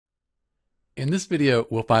In this video,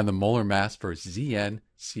 we'll find the molar mass for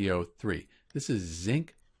ZnCO3. This is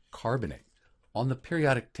zinc carbonate. On the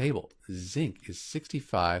periodic table, zinc is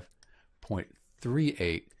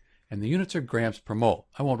 65.38, and the units are grams per mole.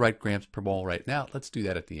 I won't write grams per mole right now. Let's do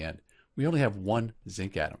that at the end. We only have one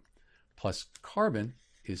zinc atom, plus carbon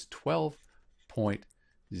is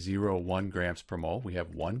 12.01 grams per mole. We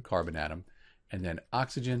have one carbon atom, and then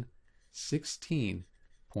oxygen,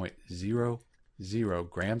 16.00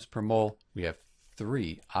 grams per mole. We have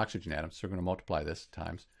 3 oxygen atoms, so we're going to multiply this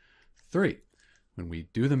times 3. When we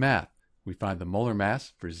do the math, we find the molar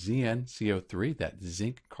mass for ZnCO3, that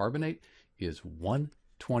zinc carbonate, is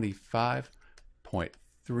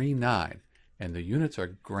 125.39, and the units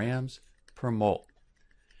are grams per mole.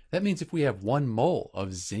 That means if we have 1 mole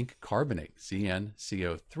of zinc carbonate,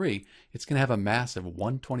 ZnCO3, it's going to have a mass of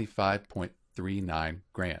 125.39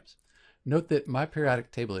 grams. Note that my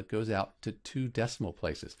periodic table, it goes out to 2 decimal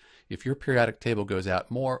places. If your periodic table goes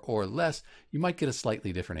out more or less, you might get a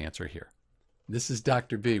slightly different answer here. This is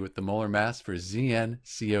Dr. B with the molar mass for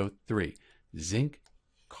ZnCO3, zinc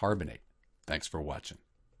carbonate. Thanks for watching.